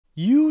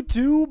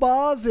YouTube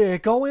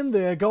Ozick going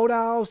the Goat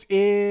House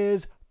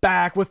is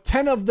back with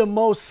 10 of the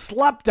most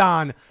slept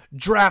on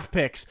draft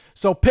picks.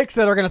 So picks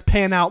that are going to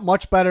pan out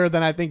much better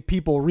than I think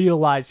people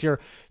realize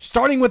here.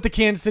 Starting with the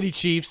Kansas City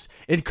Chiefs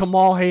and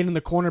Kamal Hayden,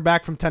 the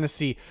cornerback from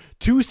Tennessee.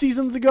 2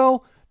 seasons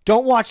ago,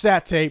 don't watch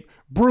that tape.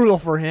 Brutal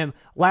for him.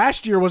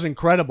 Last year was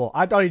incredible.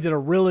 I thought he did a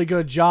really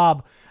good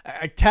job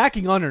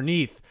attacking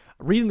underneath,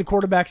 reading the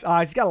quarterback's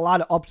eyes. He's got a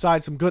lot of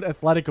upside, some good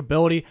athletic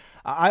ability.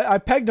 I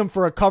pegged him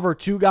for a cover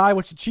 2 guy,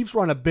 which the Chiefs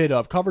run a bit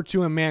of. Cover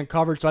 2 and man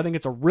coverage, so I think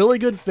it's a really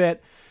good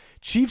fit.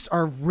 Chiefs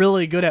are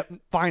really good at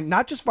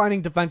not just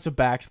finding defensive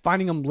backs,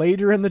 finding them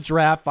later in the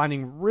draft,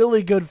 finding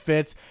really good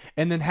fits,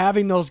 and then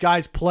having those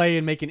guys play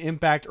and make an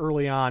impact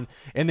early on.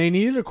 And they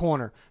needed a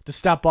corner to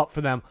step up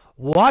for them.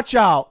 Watch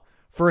out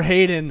for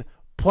Hayden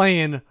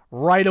playing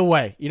right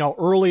away,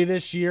 early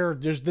this year,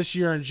 just this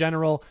year in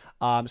general.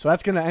 So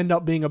that's going to end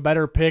up being a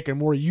better pick and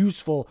more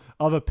useful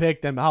of a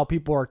pick than how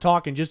people are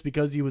talking just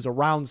because he was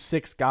around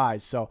 6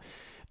 guys. So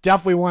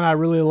definitely one I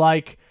really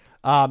like.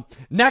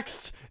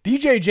 Next,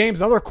 DJ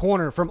James, another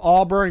corner from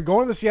Auburn,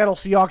 going to the Seattle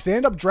Seahawks. They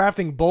end up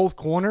drafting both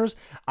corners.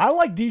 I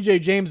like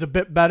DJ James a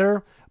bit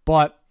better,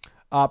 but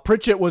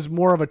Pritchett was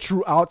more of a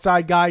true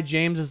outside guy.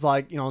 James is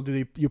like,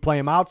 do you play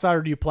him outside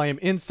or do you play him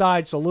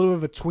inside? So a little bit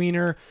of a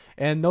tweener,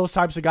 and those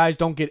types of guys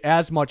don't get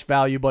as much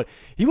value, but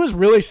he was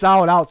really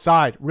solid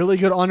outside, really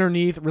good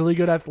underneath, really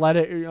good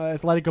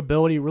athletic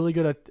ability, really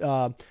good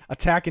at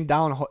attacking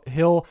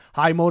downhill,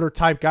 high motor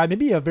type guy.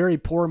 Maybe a very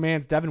poor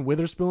man's Devin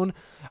Witherspoon,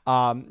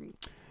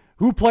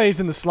 who plays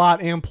in the slot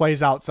and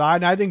plays outside.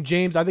 And I think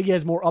James, he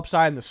has more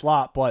upside in the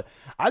slot, but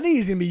I think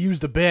he's going to be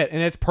used a bit,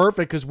 and it's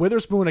perfect because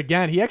Witherspoon,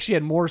 again, he actually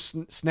had more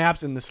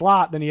snaps in the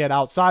slot than he had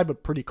outside,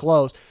 but pretty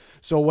close.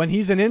 So when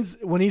he's in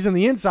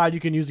the inside, you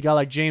can use a guy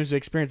like James to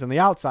experience on the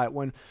outside.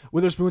 When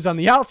Witherspoon's on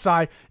the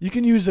outside, you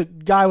can use a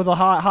guy with a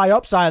high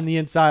upside on the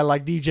inside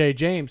like DJ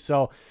James.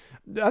 So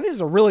I think it's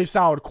a really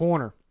solid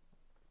corner,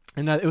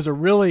 and I thought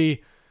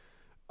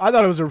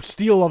it was a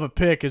steal of a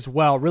pick as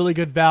well. Really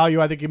good value.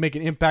 I think he can make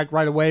an impact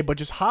right away. But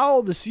just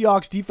how the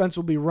Seahawks defense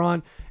will be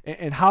run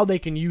and how they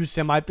can use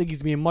him, I think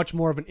he's going to be much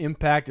more of an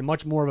impact and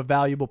much more of a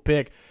valuable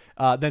pick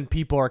than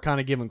people are kind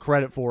of giving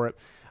credit for it.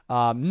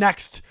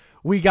 Next,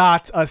 we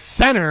got a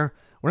center.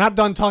 We're not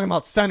done talking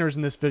about centers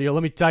in this video,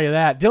 let me tell you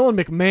that.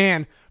 Dylan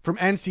McMahon from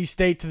NC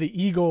State to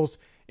the Eagles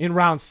in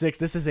round 6.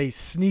 This is a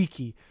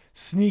sneaky,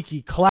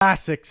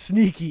 classic,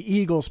 sneaky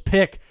Eagles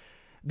pick.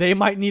 They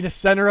might need a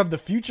center of the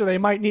future. They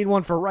might need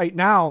one for right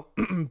now,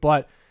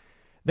 but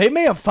they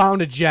may have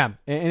found a gem.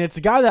 And it's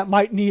a guy that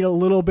might need a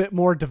little bit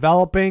more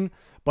developing,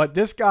 but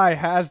this guy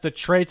has the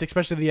traits,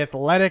 especially the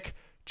athletic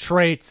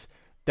traits,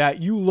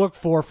 that you look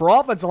for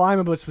offensive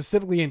linemen, but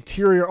specifically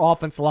interior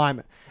offensive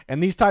linemen.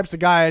 And these types of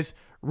guys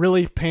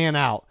really pan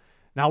out.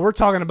 Now we're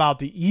talking about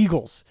the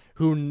Eagles,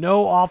 who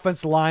know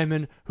offensive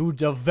linemen, who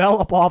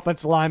develop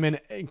offensive linemen,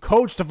 and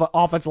coach the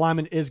offensive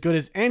linemen as good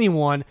as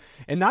anyone.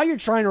 And now you're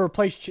trying to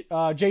replace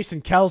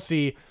Jason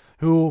Kelce,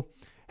 who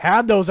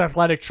had those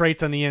athletic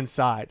traits on the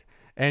inside.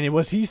 And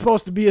was he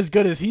supposed to be as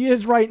good as he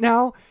is right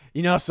now?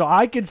 So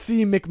I could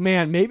see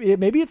McMahon,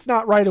 maybe it's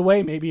not right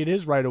away, maybe it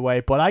is right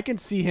away, but I can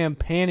see him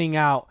panning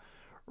out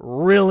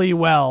really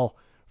well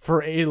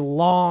for a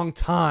long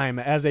time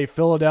as a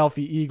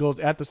Philadelphia Eagles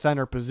at the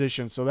center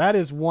position. So that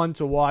is one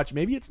to watch.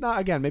 Maybe it's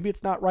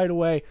not right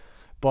away,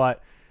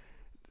 but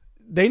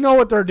they know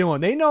what they're doing.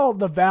 They know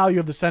the value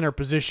of the center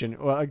position.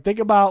 We're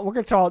going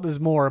to talk about this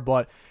more,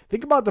 but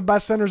think about the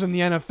best centers in the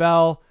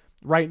NFL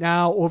right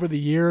now over the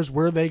years,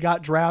 where they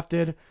got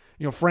drafted.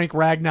 Frank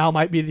Ragnow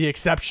might be the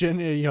exception,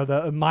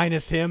 the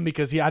minus him,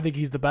 because I think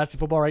he's the best in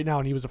football right now,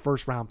 and he was a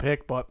first-round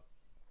pick, but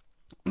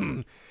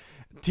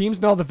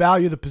teams know the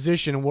value of the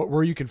position and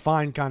where you can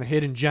find kind of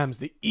hidden gems.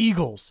 The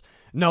Eagles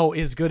know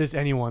as good as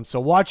anyone. So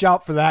watch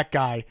out for that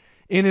guy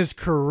in his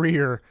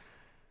career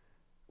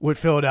with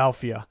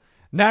Philadelphia.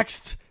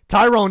 Next,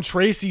 Tyrone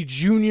Tracy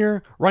Jr.,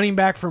 running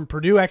back from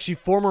Purdue, actually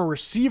former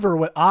receiver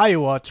with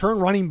Iowa,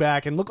 turned running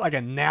back and looked like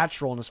a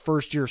natural in his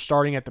first year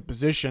starting at the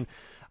position.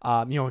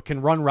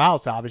 Can run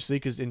routes,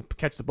 obviously, and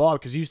catch the ball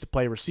because he used to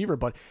play receiver,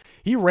 but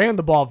he ran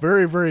the ball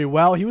very, very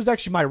well. He was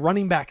actually my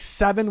running back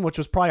 7, which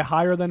was probably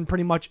higher than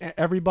pretty much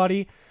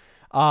everybody.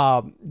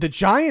 The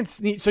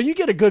Giants so you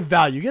get a good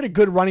value. You get a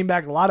good running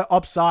back, a lot of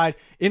upside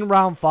in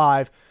round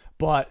 5,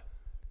 but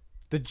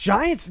the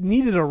Giants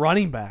needed a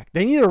running back.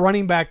 They needed a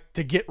running back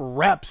to get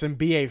reps and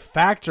be a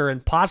factor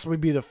and possibly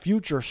be the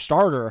future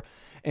starter.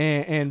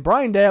 And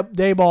Brian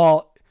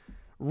Daboll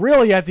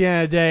really, at the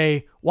end of the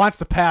day, wants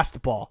to pass the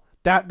ball.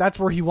 That's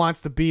where he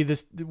wants to be.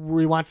 Where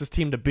he wants his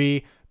team to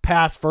be,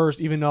 pass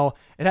first, even though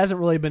it hasn't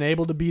really been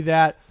able to be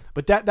that.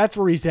 But that's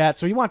where he's at.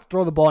 So he wants to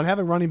throw the ball and have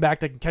a running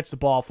back that can catch the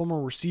ball,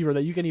 former receiver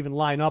that you can even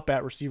line up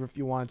at receiver if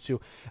you wanted to.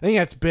 I think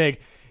that's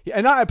big.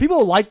 And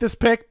people like this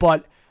pick,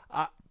 but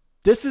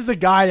this is a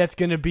guy that's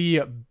going to be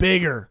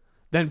bigger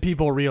than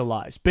people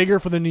realize. Bigger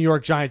for the New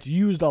York Giants.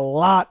 Used a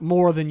lot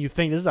more than you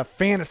think. This is a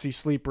fantasy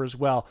sleeper as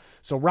well.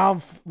 So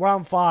round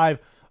 5,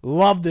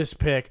 love this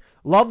pick.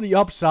 love the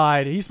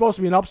upside. He's supposed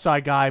to be an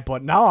upside guy,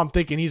 but now I'm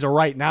thinking he's a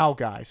right now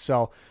guy.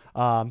 So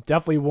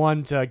definitely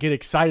one to get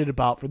excited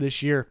about for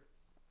this year.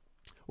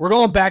 We're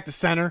going back to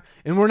center,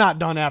 and we're not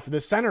done after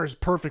this. Center is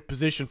perfect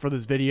position for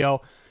this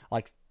video.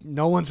 Like,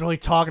 no one's really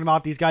talking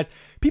about these guys.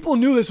 People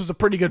knew this was a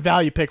pretty good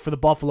value pick for the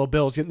Buffalo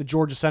Bills, getting the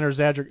Georgia center,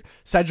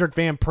 Cedric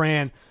Van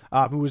Pran,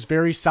 who was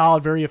very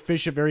solid, very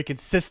efficient, very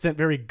consistent,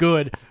 very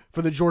good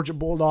for the Georgia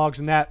Bulldogs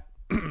and that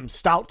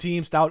stout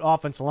team, stout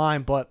offensive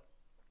line. But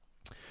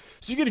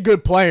so you get a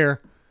good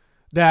player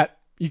that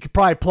you could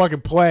probably plug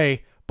and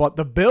play, but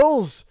the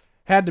Bills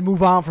had to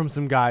move on from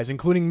some guys,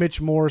 including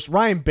Mitch Morse,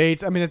 Ryan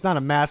Bates. I mean, it's not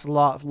a massive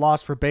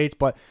loss for Bates,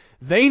 but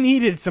they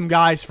needed some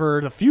guys for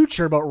the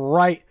future, but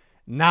right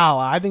now,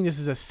 I think this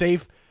is a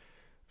safe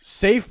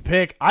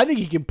pick. I think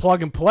he can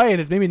plug and play, and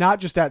it's maybe not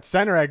just at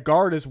center, at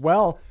guard as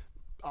well.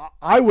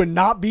 I would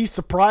not be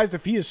surprised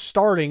if he is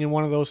starting in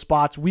one of those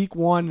spots week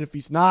 1. And if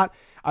he's not,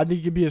 I think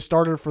he could be a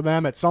starter for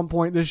them at some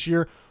point this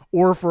year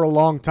or for a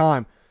long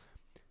time.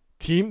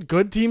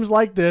 Good teams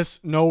like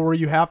this know where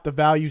you have to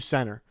value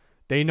center.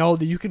 They know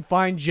that you can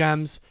find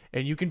gems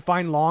and you can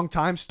find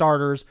long-time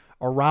starters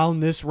around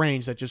this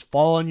range that just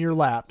fall in your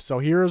lap. So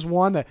here's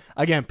one that,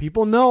 again,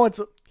 people know it's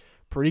a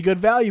pretty good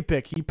value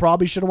pick. He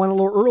probably should have went a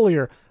little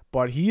earlier,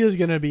 but he is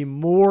going to be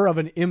more of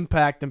an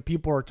impact than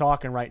people are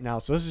talking right now.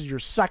 So this is your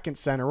second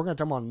center. We're going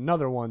to talk about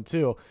another one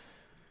too.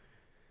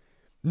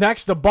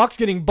 Next, the Bucs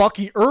getting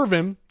Bucky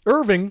Irving,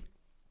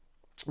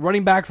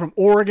 running back from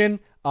Oregon.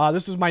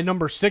 This is my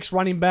number 6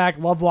 running back.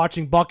 Love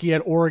watching Bucky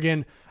at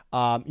Oregon.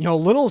 A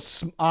little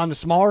on the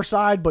smaller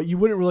side, but you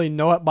wouldn't really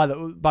know it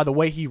by the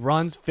way he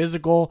runs.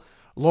 Physical,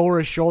 lower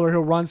his shoulder,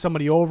 he'll run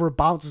somebody over,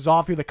 bounces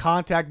off you. The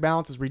contact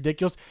balance is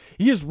ridiculous.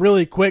 He is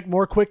really quick,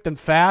 more quick than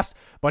fast,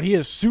 but he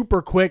is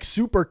super quick,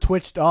 super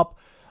twitched up.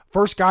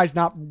 First guy's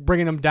not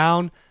bringing him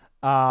down.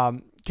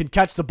 Can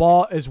catch the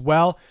ball as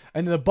well.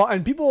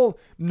 And people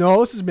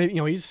know this is maybe,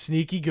 he's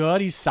sneaky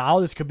good. He's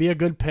solid. This could be a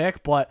good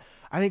pick, but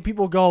I think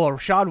people go,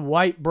 Rachaad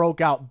White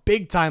broke out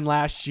big time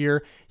last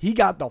year. He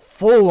got the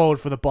full load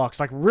for the Bucs.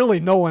 Like, really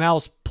no one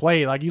else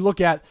played. Like, you look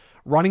at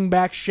running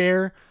back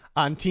share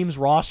on team's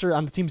roster,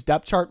 on the team's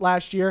depth chart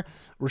last year,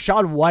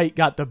 Rachaad White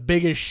got the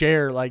biggest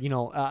share,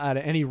 out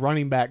of any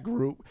running back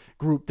group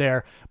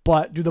there.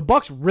 But do the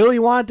Bucs really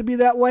want it to be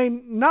that way?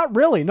 Not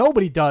really.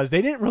 Nobody does.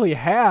 They didn't really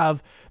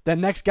have the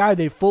next guy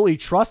they fully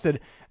trusted.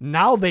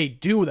 Now they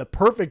do. The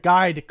perfect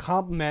guy to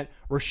complement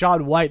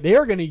Rachaad White. They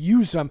are going to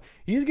use him.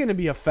 He's going to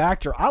be a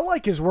factor. I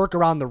like his work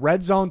around the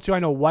red zone too. I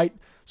know White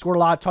scored a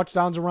lot of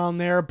touchdowns around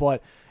there,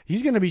 but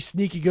he's going to be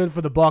sneaky good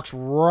for the Bucs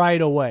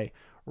right away.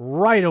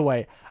 Right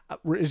away.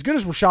 As good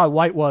as Rachaad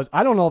White was,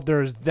 I don't know if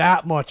there is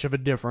that much of a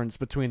difference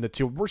between the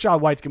two. Rachaad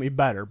White's going to be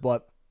better,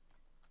 but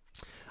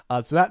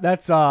so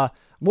that's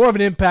more of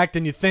an impact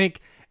than you think.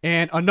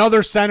 And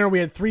another center, we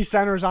had 3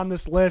 centers on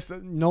this list.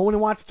 No one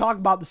wants to talk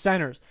about the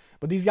centers,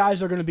 but these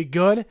guys are going to be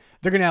good.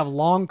 They're going to have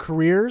long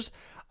careers.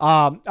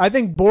 I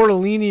think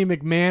Bortolini and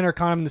McMahon are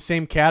kind of in the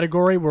same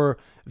category where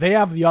they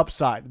have the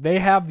upside. They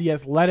have the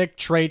athletic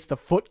traits, the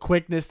foot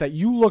quickness that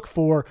you look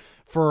for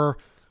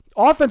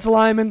offensive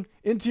linemen,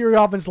 interior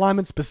offensive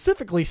linemen,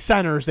 specifically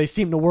centers. They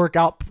seem to work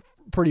out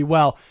pretty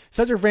well.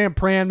 Cedric Van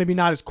Pran, maybe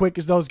not as quick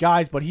as those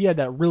guys, but he had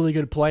that really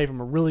good play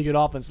from a really good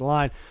offensive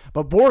line.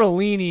 But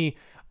Bortolini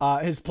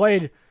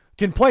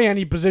can play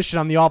any position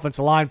on the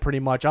offensive line pretty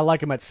much. I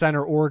like him at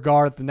center or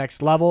guard at the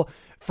next level.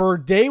 For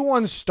day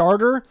one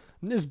starter,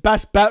 his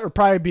best bet would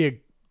probably be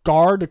a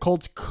guard. The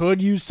Colts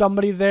could use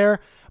somebody there,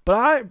 but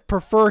I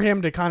prefer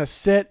him to kind of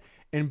sit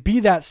and be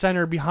that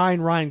center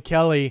behind Ryan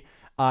Kelly.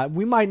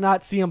 We might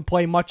not see him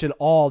play much at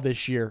all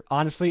this year,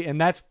 honestly, and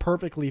that's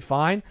perfectly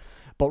fine.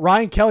 But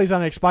Ryan Kelly's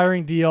on an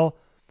expiring deal.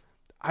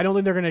 I don't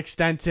think they're going to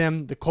extend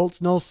him. The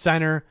Colts know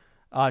center.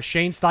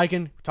 Shane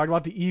Steichen, talked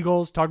about the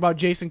Eagles, talked about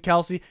Jason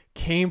Kelce,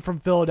 came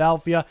from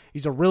Philadelphia.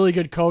 He's a really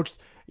good coach.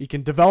 He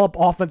can develop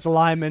offensive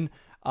linemen.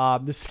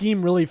 The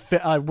scheme really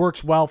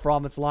works well for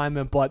offensive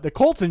linemen, but the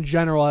Colts in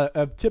general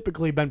have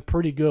typically been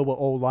pretty good with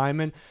old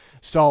linemen.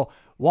 So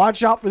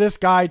watch out for this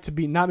guy to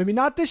be maybe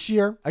not this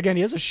year. Again,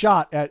 he has a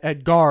shot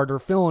at guard or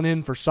filling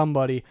in for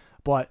somebody,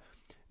 but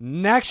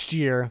next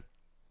year,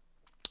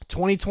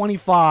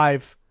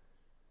 2025,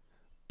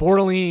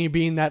 Bortolini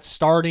being that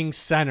starting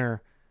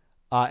center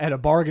at a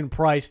bargain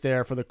price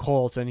there for the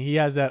Colts, and he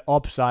has that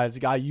upside. It's a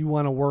guy you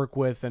want to work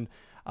with, and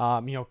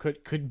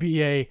could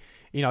be a,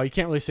 you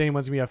can't really say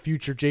anyone's gonna be a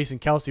future Jason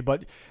Kelce,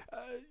 but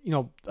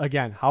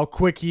again, how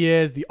quick he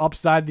is, the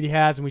upside that he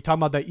has, and we talk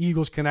about that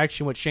Eagles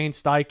connection with Shane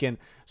Steichen,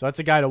 so that's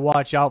a guy to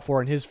watch out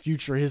for in his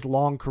future, his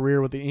long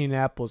career with the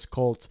Indianapolis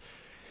Colts.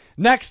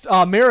 Next,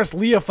 Maris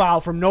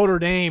Leofau from Notre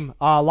Dame,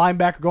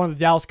 linebacker going to the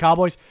Dallas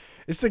Cowboys.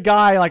 This is a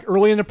guy, like,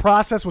 early in the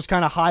process was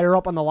kind of higher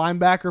up on the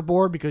linebacker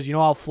board because you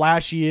know how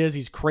flashy he is.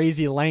 He's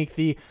crazy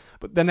lengthy.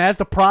 But then as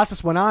the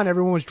process went on,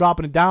 everyone was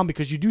dropping it down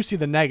because you do see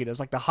the negatives.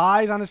 Like, the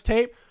highs on his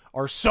tape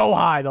are so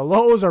high. The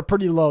lows are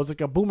pretty low. It's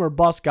like a boomer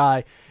bust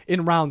guy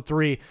in round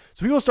 3.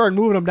 So people started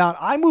moving him down.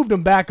 I moved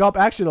him back up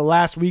actually the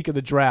last week of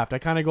the draft. I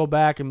kind of go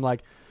back and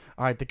like,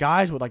 All right, the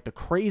guys with like the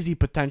crazy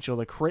potential,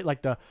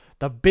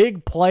 the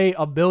big play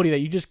ability that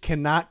you just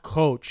cannot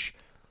coach.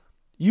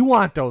 You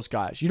want those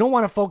guys. You don't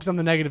want to focus on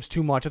the negatives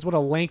too much. That's what a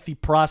lengthy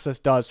process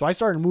does. So I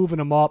started moving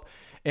them up,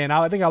 and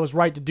I think I was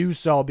right to do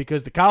so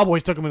because the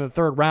Cowboys took them in the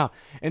 3rd round.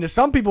 And to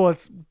some people,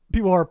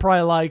 people are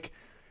probably like,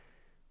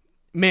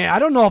 man, I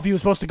don't know if he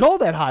was supposed to go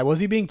that high. Was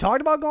he being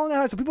talked about going that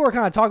high? So people were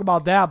kind of talking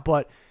about that,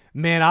 but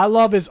man, I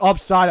love his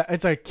upside.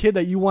 It's a kid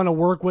that you want to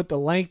work with, the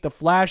length, the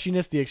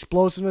flashiness, the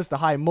explosiveness, the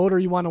high motor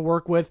you want to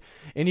work with.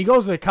 And he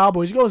goes to the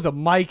Cowboys. He goes to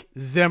Mike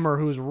Zimmer,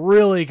 who's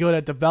really good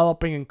at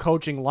developing and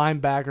coaching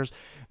linebackers.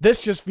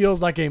 This just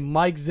feels like a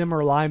Mike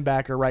Zimmer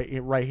linebacker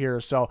right here.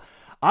 So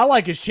I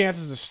like his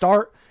chances to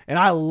start, and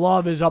I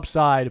love his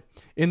upside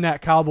in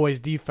that Cowboys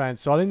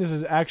defense. So I think this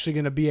is actually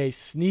going to be a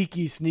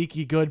sneaky,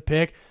 sneaky good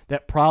pick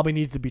that probably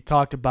needs to be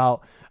talked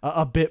about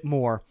a bit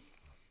more.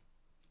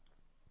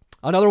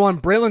 Another one,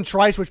 Braylon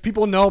Trice, which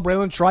people know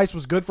Braylon Trice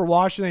was good for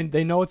Washington.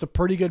 They know it's a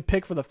pretty good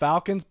pick for the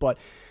Falcons, but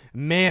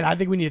man, I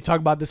think we need to talk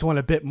about this one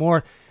a bit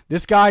more.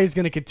 This guy is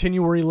going to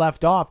continue where he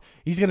left off.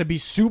 He's going to be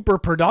super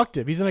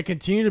productive. He's going to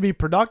continue to be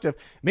productive.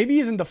 Maybe he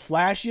isn't the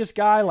flashiest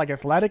guy, like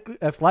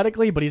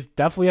athletically, but he's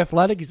definitely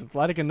athletic. He's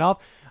athletic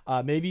enough.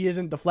 Maybe he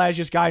isn't the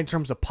flashiest guy in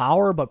terms of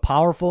power, but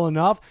powerful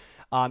enough.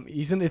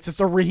 It's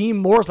just a Raheem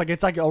Morris.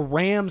 It's like a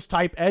Rams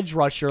type edge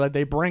rusher that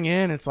they bring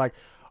in. It's like,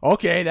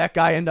 okay, that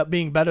guy ended up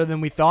being better than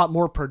we thought,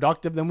 more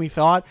productive than we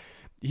thought.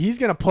 He's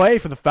going to play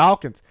for the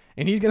Falcons,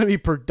 and he's going to be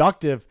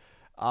productive.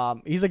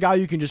 He's a guy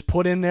you can just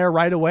put in there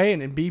right away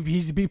and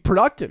be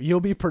productive. He'll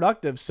be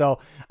productive. So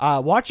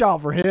watch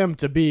out for him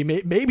to be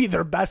maybe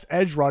their best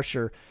edge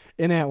rusher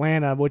in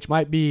Atlanta, which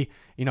might be,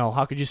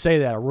 how could you say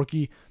that? A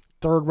rookie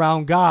 3rd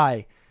round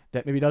guy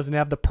that maybe doesn't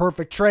have the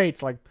perfect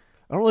traits.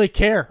 I don't really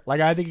care.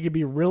 I think he could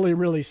be really,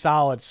 really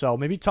solid. So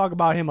maybe talk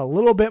about him a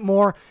little bit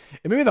more.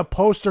 And maybe the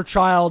poster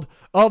child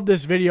of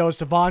this video is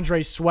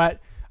T'Vondre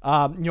Sweat.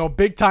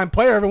 Big-time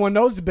player. Everyone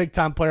knows the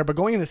big-time player. But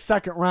going in the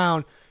 2nd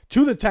round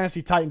to the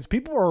Tennessee Titans,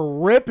 people are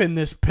ripping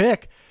this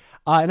pick.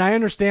 And I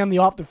understand the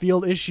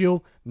off-the-field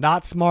issue.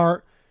 Not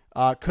smart.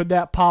 Could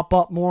that pop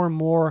up more and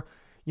more?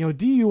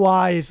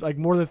 DUI is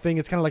more the thing.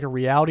 It's kind of like a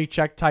reality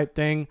check type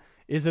thing.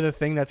 Is it a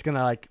thing that's going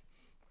to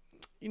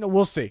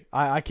we'll see.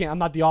 I'm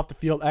not the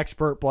off-the-field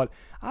expert, but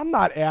I'm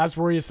not as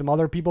worried as some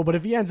other people. But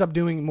if he ends up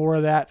doing more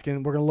of that,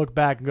 we're going to look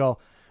back and go,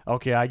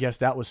 okay, I guess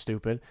that was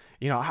stupid.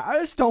 I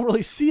just don't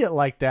really see it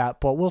like that,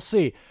 but we'll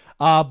see.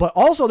 But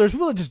also, there's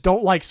people that just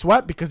don't like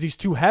Sweat because he's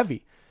too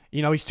heavy.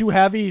 He's too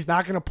heavy. He's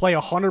not going to play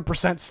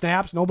 100%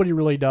 snaps. Nobody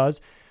really does.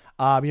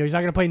 He's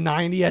not going to play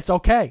 90. It's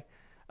okay.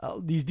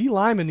 These D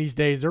linemen these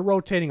days, they're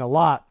rotating a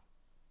lot.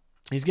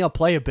 He's going to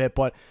play a bit,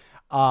 but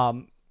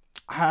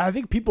I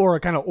think people are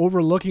kind of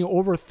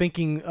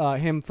overthinking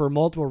him for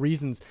multiple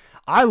reasons.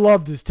 I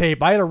loved his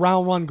tape. I had a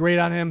round 1 grade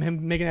on him.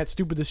 Him making that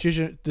stupid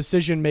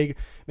decision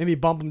maybe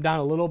bump him down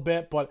a little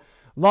bit, but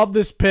love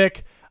this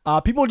pick.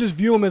 People just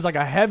view him as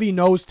a heavy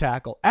nose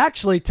tackle.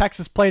 Actually,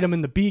 Texas played him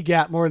in the B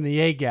gap more than the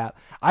A gap.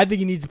 I think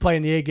he needs to play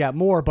in the A gap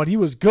more, but he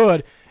was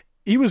good.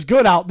 He was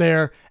good out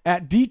there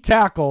at D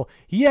tackle.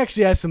 He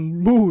actually has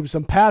some moves,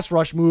 some pass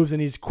rush moves, and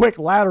he's quick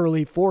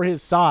laterally for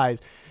his size.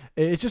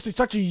 It's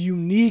such a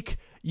unique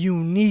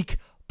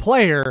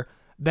player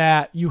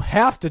that you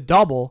have to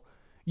double.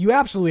 You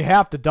absolutely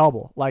have to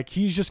double.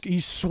 He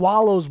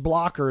swallows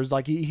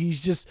blockers.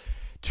 He's just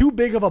too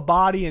big of a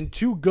body and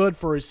too good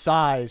for his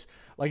size.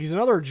 He's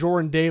another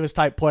Jordan Davis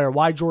type player.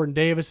 Why Jordan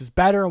Davis is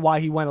better and why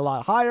he went a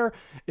lot higher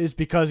is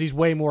because he's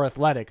way more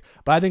athletic.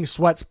 But I think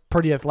Sweat's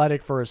pretty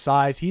athletic for his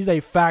size. He's a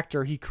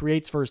factor he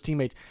creates for his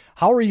teammates.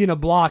 How are you going to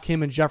block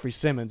him and Jeffrey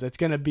Simmons? It's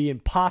going to be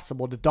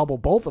impossible to double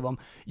both of them.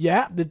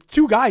 Yeah, the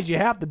 2 guys you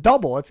have to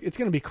double. It's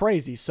going to be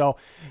crazy. So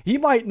he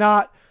might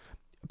not.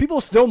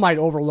 People still might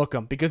overlook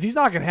him because he's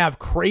not going to have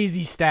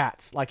crazy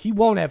stats. He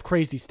won't have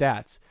crazy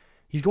stats.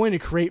 He's going to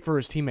create for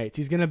his teammates.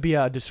 He's going to be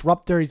a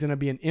disruptor. He's going to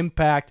be an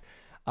impact.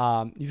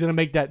 He's going to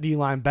make that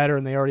D-line better,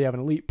 and they already have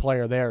an elite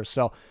player there.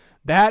 So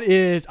that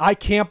is, I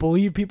can't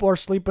believe people are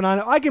sleeping on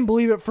it. I can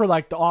believe it for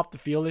the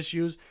off-the-field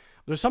issues.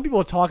 There's some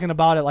people talking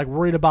about it,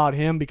 worried about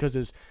him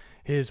because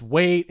his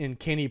weight and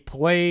can he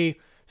play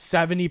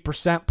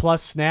 70%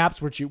 plus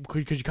snaps, which you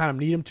kind of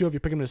need him to if you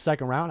pick him in the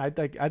 2nd round. I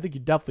think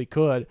you definitely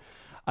could.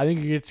 I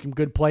think you get some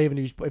good play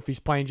if he's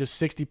playing just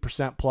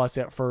 60% plus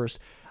at first.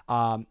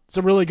 It's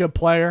a really good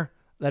player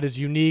that is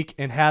unique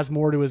and has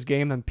more to his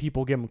game than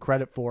people give him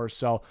credit for.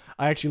 So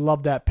I actually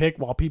love that pick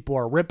while people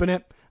are ripping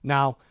it.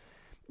 Now,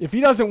 if he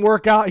doesn't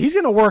work out, he's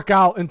going to work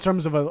out in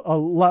terms of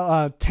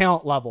a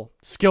talent level,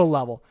 skill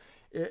level.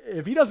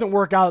 If he doesn't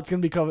work out, it's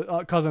going to be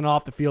because of an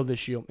off-the-field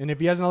issue. And if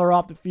he has another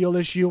off-the-field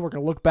issue, we're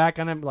going to look back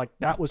on him like,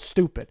 that was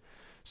stupid.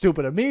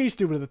 Stupid of me,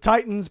 stupid of the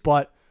Titans,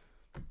 but,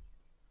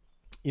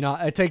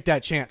 I take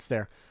that chance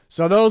there.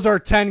 So those are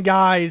 10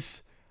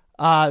 guys,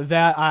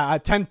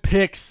 10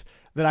 picks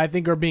that I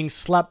think are being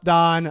slept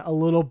on a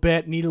little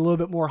bit, need a little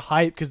bit more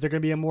hype because they're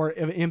going to be a more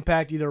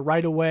impact either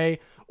right away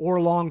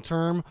or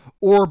long-term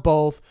or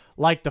both,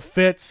 like the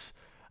Fitz,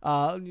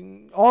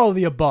 All of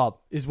the above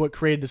is what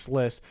created this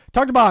list.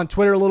 Talked about on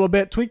Twitter a little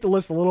bit, tweaked the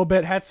list a little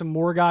bit, had some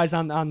more guys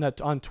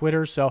on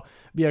Twitter, so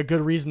be a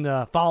good reason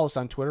to follow us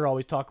on Twitter.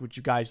 Always talking with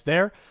you guys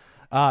there.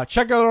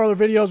 Check out our other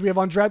videos. We have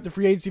undrafted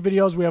free agency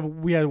videos.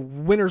 We have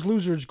winners,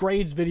 losers,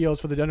 grades videos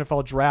for the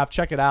NFL draft.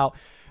 Check it out.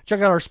 Check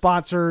out our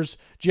sponsors,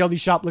 GLD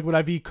Shop,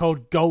 Liquid IV,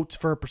 code GOAT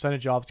for a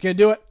percentage off. It's going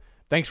to do it.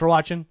 Thanks for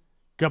watching.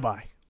 Goodbye.